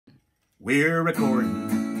We're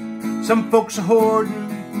recording. Some folks are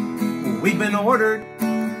hoarding. We've been ordered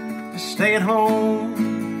to stay at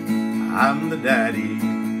home. I'm the daddy.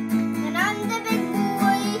 And I'm the big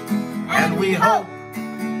boy. And we hope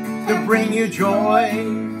to bring you joy.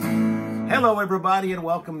 Hello, everybody, and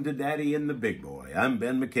welcome to Daddy and the Big Boy. I'm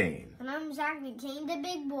Ben McCain. And I'm Zac McCain, the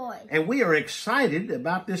big boy. And we are excited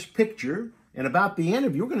about this picture and about the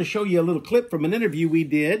interview. We're going to show you a little clip from an interview we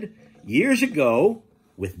did years ago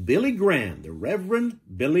with Billy Graham, the Reverend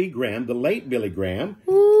Billy Graham, the late Billy Graham.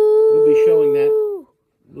 We'll be showing that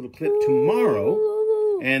little clip tomorrow.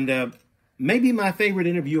 And maybe my favorite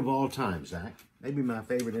interview of all time, Zach. Maybe my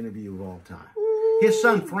favorite interview of all time. His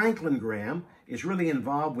son, Franklin Graham, is really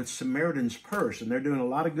involved with Samaritan's Purse, and they're doing a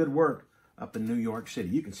lot of good work up in New York City.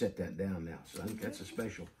 You can set that down now, son. That's a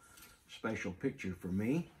special picture for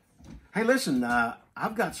me. Hey, listen,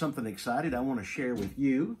 I've got something exciting I want to share with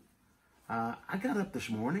you. I got up this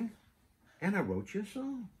morning, and I wrote you a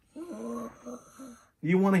song.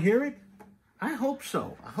 You want to hear it? I hope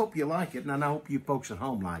so. I hope you like it, and I hope you folks at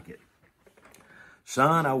home like it.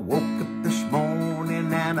 Son, I woke up this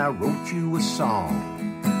morning, and I wrote you a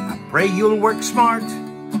song. I pray you'll work smart.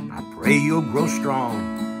 I pray you'll grow strong.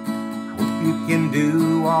 I hope you can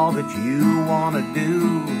do all that you want to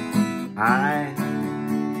do. I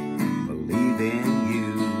believe in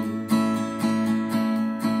you.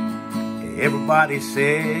 Everybody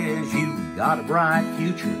says you've got a bright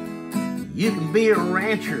future. You can be a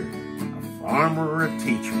rancher, a farmer, or a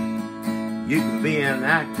teacher. You can be an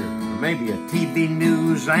actor, or maybe a TV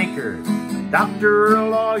news anchor, a doctor or a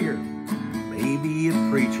lawyer, maybe a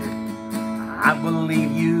preacher. I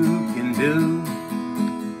believe you can do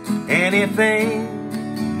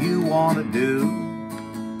anything you want to do.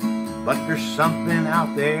 But there's something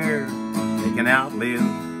out there that can outlive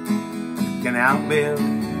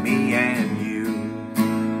me and you.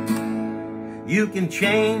 You can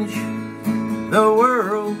change the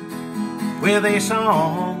world with a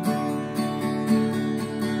song.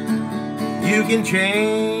 You can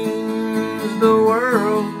change the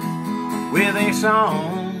world with a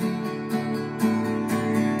song.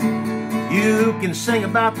 You can sing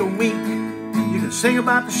about the weak. You can sing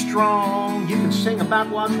about the strong. You can sing about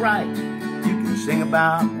what's right. You can sing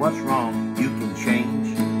about what's wrong. You can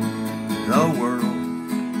change the world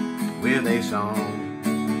with a song.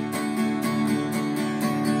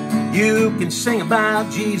 You can sing about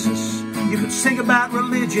Jesus. You can sing about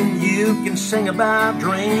religion. You can sing about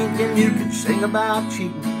drinking. You can sing about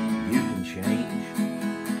cheating. You can change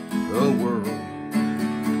the world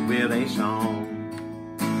with a song.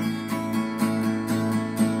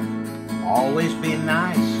 Always be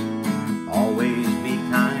nice. Always be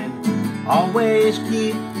kind. Always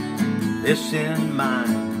keep this in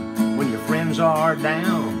mind. When your friends are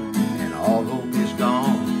down and all hope is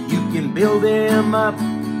gone, you can build them up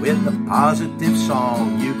with a positive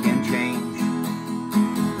song. You can change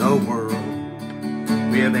the world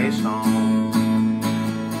with a song.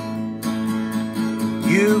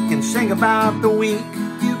 You can sing about the weak.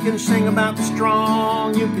 You can sing about the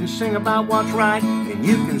strong. You can sing about what's right. And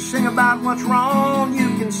you can sing about what's wrong.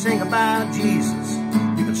 You can sing about Jesus.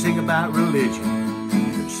 You can sing about religion.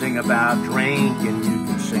 You can sing about drinking. You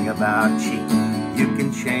can sing about cheating. You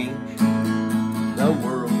can change the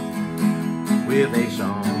world with a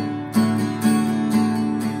song.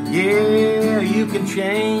 Yeah, you can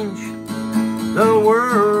change the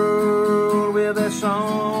world with a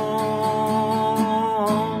song.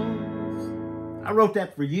 I wrote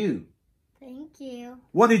that for you. Thank you.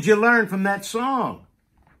 What did you learn from that song?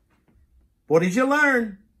 What did you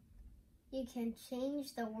learn? You can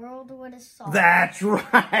change the world with a song. That's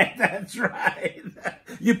right. That's right.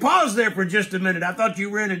 You paused there for just a minute. I thought you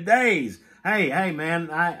were in a daze. Hey, man,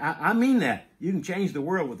 I mean that. You can change the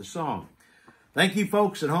world with a song. Thank you,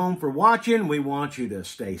 folks at home, for watching. We want you to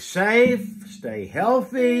stay safe, stay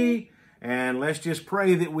healthy, and let's just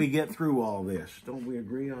pray that we get through all this. Don't we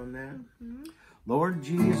agree on that? Mm-hmm. Lord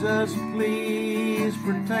Jesus, please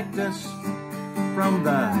protect us from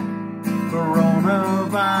the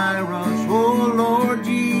coronavirus. Oh, Lord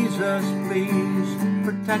Jesus, please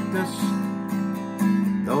protect us.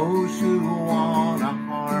 Those who want to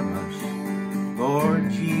harm us. Lord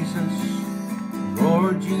Jesus,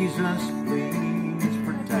 please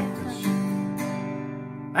protect us.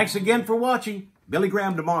 Thanks again for watching. Billy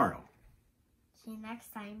Graham tomorrow. See you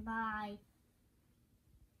next time. Bye.